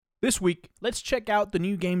This week, let's check out the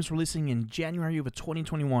new games releasing in January of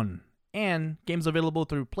 2021 and games available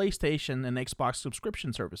through PlayStation and Xbox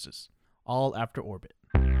subscription services, all after Orbit.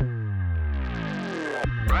 Roger,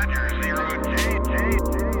 0J.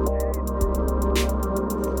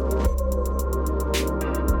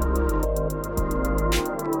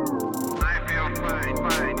 I feel fine.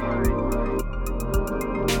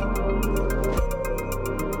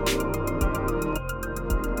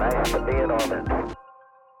 Nice to be in orbit.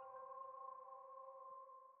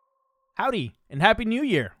 Howdy, and Happy New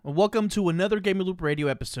Year, and welcome to another Gamer Loop Radio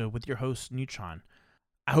episode with your host, Neutron.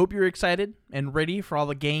 I hope you're excited and ready for all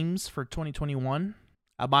the games for 2021.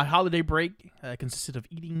 My holiday break consisted of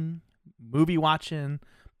eating, movie watching,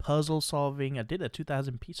 puzzle solving. I did a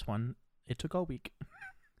 2,000-piece one. It took all week.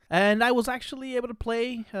 And I was actually able to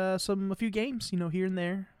play a few games, here and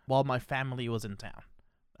there, while my family was in town.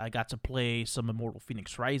 I got to play some Immortal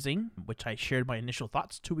Phoenix Rising, which I shared my initial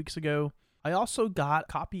thoughts 2 weeks ago. I also got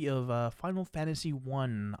a copy of Final Fantasy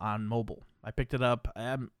 1 on mobile. I picked it up.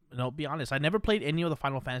 I'll be honest, I never played any of the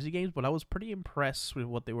Final Fantasy games, but I was pretty impressed with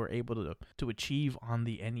what they were able to achieve on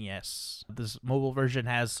the NES. This mobile version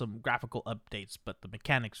has some graphical updates, but the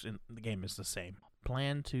mechanics in the game is the same.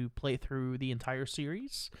 Plan to play through the entire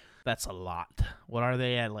series? That's a lot. What are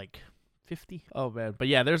they at, like 50? Oh man. But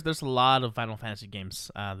yeah, there's a lot of Final Fantasy games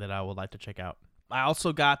that I would like to check out. I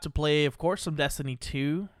also got to play, of course, some Destiny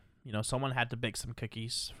 2. Someone had to bake some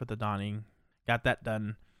cookies for the dawning. Got that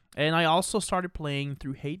done. And I also started playing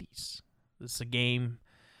through Hades. This is a game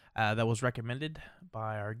that was recommended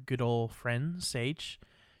by our good old friend, Sage.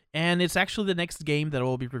 And it's actually the next game that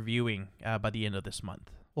we'll be reviewing by the end of this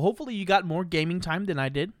month. Well, hopefully you got more gaming time than I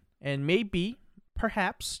did. And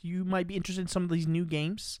perhaps, you might be interested in some of these new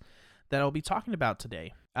games that I'll be talking about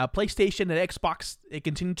today. PlayStation and Xbox, they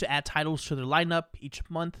continue to add titles to their lineup each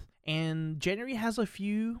month. And January has a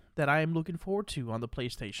few that I am looking forward to on the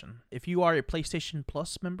PlayStation. If you are a PlayStation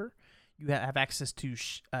Plus member, you have access to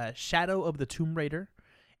Shadow of the Tomb Raider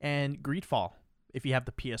and Greedfall if you have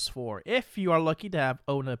the PS4. If you are lucky to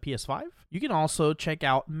own a PS5, you can also check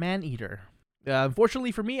out Maneater.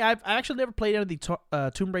 Unfortunately for me, I've actually never played any of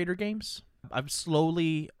the Tomb Raider games. I've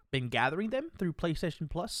slowly been gathering them through PlayStation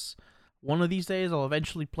Plus. One of these days, I'll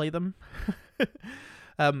eventually play them.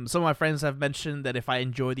 Some of my friends have mentioned that if I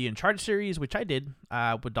enjoy the Uncharted series, which I did,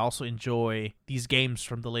 I would also enjoy these games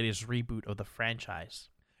from the latest reboot of the franchise.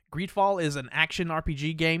 Greedfall is an action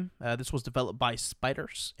RPG game. This was developed by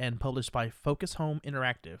Spiders and published by Focus Home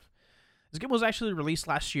Interactive. This game was actually released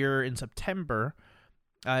last year in September.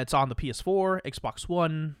 It's on the PS4, Xbox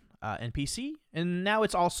One, and PC, and now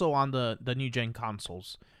it's also on the new-gen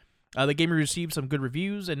consoles. The game received some good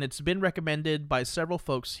reviews, and it's been recommended by several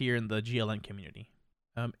folks here in the GLN community.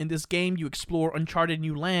 In this game, you explore uncharted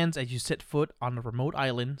new lands as you set foot on a remote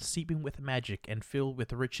island seeping with magic and filled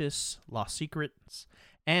with riches, lost secrets,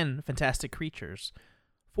 and fantastic creatures.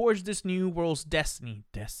 Forge this new world's destiny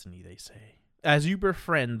they say, as you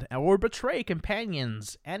befriend or betray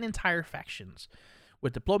companions and entire factions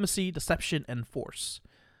with diplomacy, deception, and force.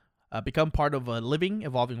 Become part of a living,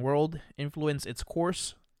 evolving world, influence its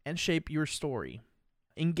course, and shape your story.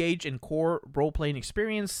 Engage in core role-playing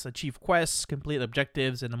experience, achieve quests, complete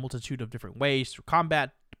objectives in a multitude of different ways through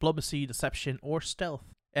combat, diplomacy, deception, or stealth.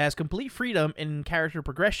 It has complete freedom in character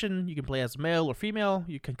progression. You can play as male or female,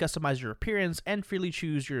 you can customize your appearance, and freely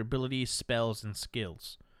choose your abilities, spells, and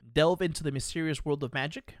skills. Delve into the mysterious world of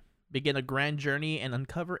magic, begin a grand journey, and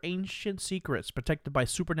uncover ancient secrets protected by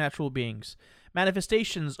supernatural beings,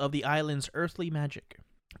 manifestations of the island's earthly magic.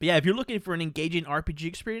 But yeah, if you're looking for an engaging RPG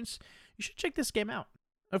experience, you should check this game out.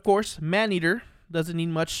 Of course, Maneater doesn't need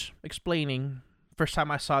much explaining. First time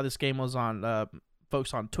I saw this game was on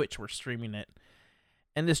folks on Twitch were streaming it.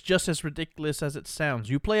 And it's just as ridiculous as it sounds.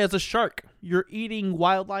 You play as a shark. You're eating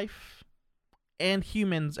wildlife and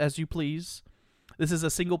humans as you please. This is a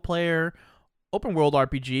single-player, open-world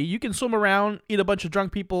RPG. You can swim around, eat a bunch of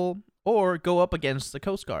drunk people, or go up against the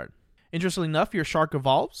Coast Guard. Interestingly enough, your shark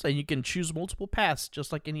evolves, and you can choose multiple paths,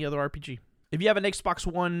 just like any other RPG. If you have an Xbox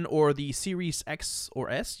One or the Series X or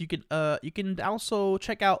S, you can also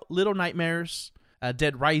check out Little Nightmares,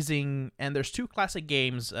 Dead Rising, and there's 2 classic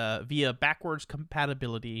games via backwards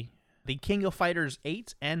compatibility, The King of Fighters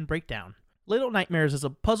 8 and Breakdown. Little Nightmares is a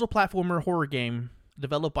puzzle platformer horror game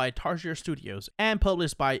developed by Tarsier Studios and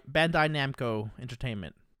published by Bandai Namco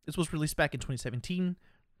Entertainment. This was released back in 2017,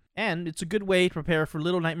 and it's a good way to prepare for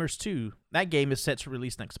Little Nightmares 2. That game is set to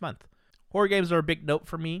release next month. Horror games are a big nope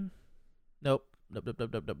for me. Nope.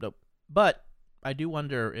 But I do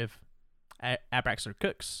wonder if Abrax or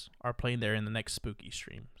Cooks are playing there in the next spooky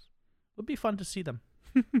streams. Would be fun to see them.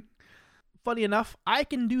 funny enough, I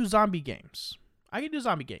can do zombie games.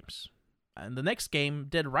 And the next game,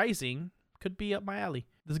 Dead Rising, could be up my alley.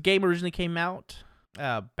 This game originally came out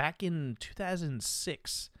back in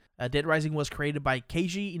 2006. Dead Rising was created by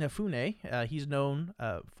Keiji Inafune. He's known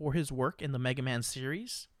for his work in the Mega Man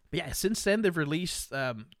series. But yeah, since then, they've released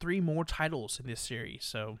 3 more titles in this series.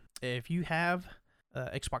 So if you have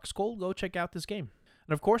Xbox Gold, go check out this game.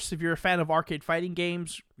 And of course, if you're a fan of arcade fighting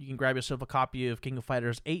games, you can grab yourself a copy of King of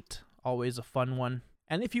Fighters 8. Always a fun one.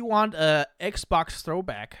 And if you want a Xbox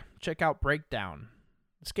throwback, check out Breakdown.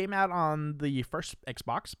 This came out on the first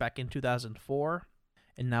Xbox back in 2004.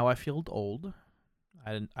 And now I feel old.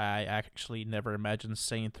 I actually never imagined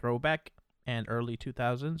saying throwback and early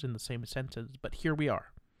 2000s in the same sentence, but here we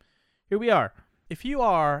are. If you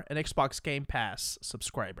are an Xbox Game Pass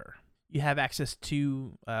subscriber, you have access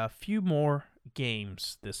to a few more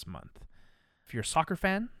games this month. If you're a soccer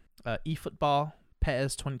fan, eFootball,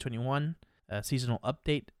 PES 2021, a seasonal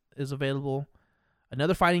update is available.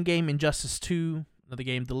 Another fighting game, Injustice 2, another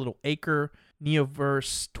game, The Little Acre,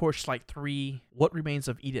 Neoverse, Torchlight 3, What Remains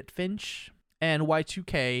of Edith Finch, and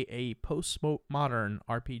Y2K, a post-modern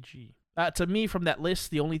RPG. To me, from that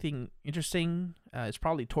list, the only thing interesting is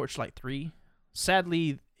probably Torchlight 3.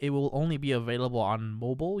 Sadly, it will only be available on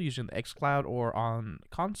mobile using the xCloud or on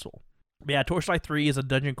console. But yeah, Torchlight 3 is a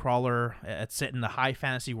dungeon crawler. It's set in the high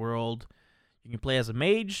fantasy world. You can play as a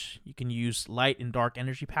mage. You can use light and dark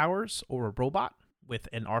energy powers, or a robot with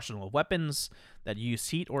an arsenal of weapons that use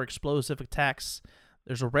heat or explosive attacks.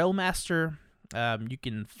 There's a Railmaster. You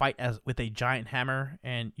can fight with a giant hammer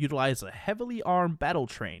and utilize a heavily armed battle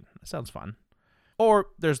train. That sounds fun. Or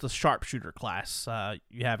there's the Sharpshooter class.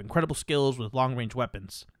 You have incredible skills with long-range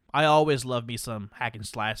weapons. I always love me some hack and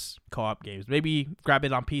slash co-op games. Maybe grab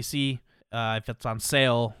it on PC if it's on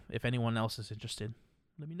sale. If anyone else is interested,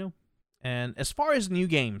 let me know. And as far as new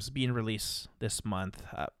games being released this month,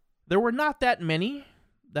 there were not that many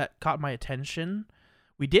that caught my attention.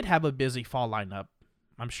 We did have a busy fall lineup.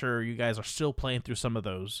 I'm sure you guys are still playing through some of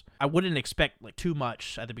those. I wouldn't expect too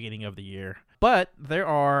much at the beginning of the year, but there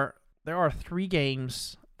are 3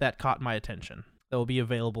 games that caught my attention that will be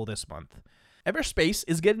available this month. Everspace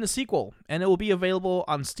is getting a sequel, and it will be available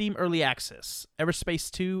on Steam Early Access.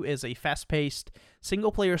 Everspace 2 is a fast-paced,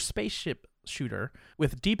 single-player spaceship shooter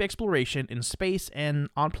with deep exploration in space and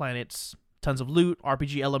on planets. Tons of loot,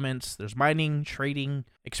 RPG elements, there's mining, trading,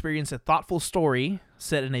 experience a thoughtful story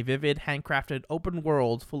set in a vivid, handcrafted open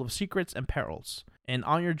world full of secrets and perils, and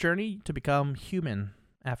on your journey to become human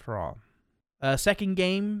after all. Second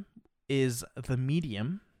game is The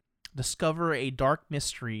Medium. Discover a dark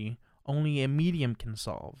mystery only a medium can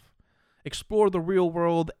solve. Explore the real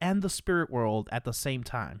world and the spirit world at the same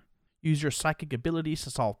time. Use your psychic abilities to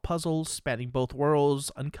solve puzzles spanning both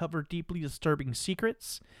worlds, uncover deeply disturbing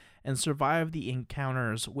secrets, and survive the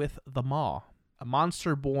encounters with the Maw, a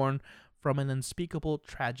monster born from an unspeakable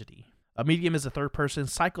tragedy. A Medium is a third-person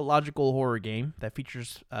psychological horror game that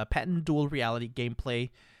features patent dual reality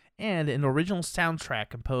gameplay and an original soundtrack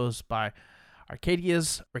composed by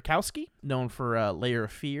Arkadiusz Rakowski, known for Layer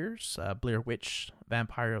of Fears, Blair Witch,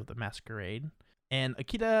 Vampire of the Masquerade, and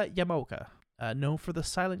Akira Yamaoka, known for the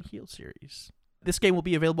Silent Hill series. This game will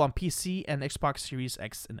be available on PC and Xbox Series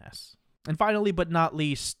X and S. And finally, but not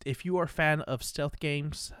least, if you are a fan of stealth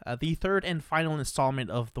games, the third and final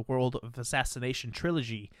installment of the World of Assassination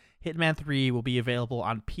trilogy, Hitman 3, will be available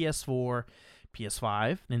on PS4,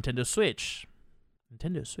 PS5, Nintendo Switch,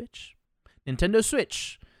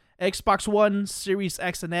 Xbox One, Series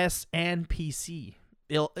X and S, and PC.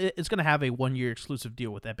 It's going to have a 1-year exclusive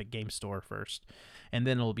deal with Epic Game Store first, and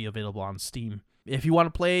then it'll be available on Steam. If you want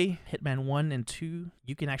to play Hitman 1 and 2,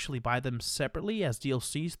 you can actually buy them separately as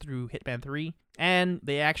DLCs through Hitman 3, and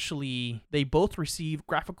they both receive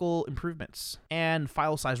graphical improvements and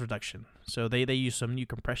file size reduction. So they use some new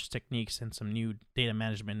compression techniques and some new data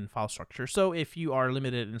management and file structure. So if you are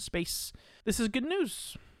limited in space, this is good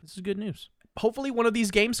news. Hopefully one of these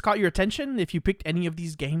games caught your attention. If you picked any of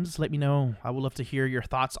these games, let me know. I would love to hear your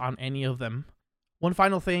thoughts on any of them. One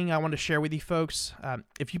final thing I want to share with you folks.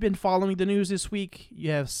 If you've been following the news this week,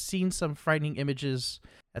 you have seen some frightening images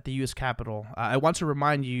at the U.S. Capitol. I want to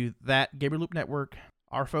remind you that Gamerloop Network,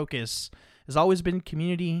 our focus, has always been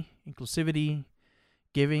community, inclusivity,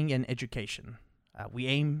 giving, and education. We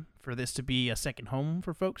aim for this to be a second home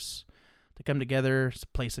for folks, to come together, to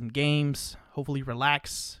play some games, hopefully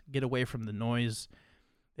relax, get away from the noise.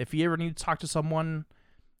 If you ever need to talk to someone,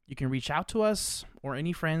 you can reach out to us or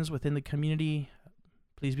any friends within the community.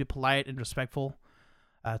 Please be polite and respectful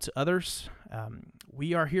to others.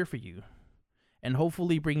 We are here for you, and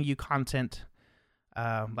hopefully bring you content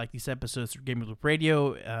like these episodes through Gamerloop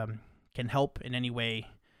Radio, can help in any way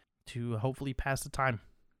to hopefully pass the time.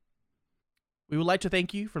 We would like to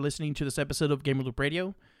thank you for listening to this episode of Gamer Loop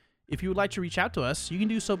Radio. If you would like to reach out to us, you can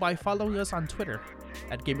do so by following us on Twitter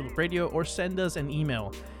at Gamer Loop Radio, or send us an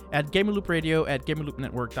email at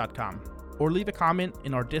gamerloopradio@gamerloopnetwork.com, or leave a comment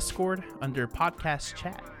in our Discord under Podcast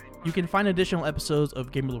Chat. You can find additional episodes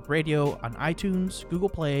of Gamer Loop Radio on iTunes, Google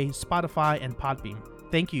Play, Spotify, and Podbean.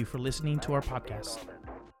 Thank you for listening to our podcast.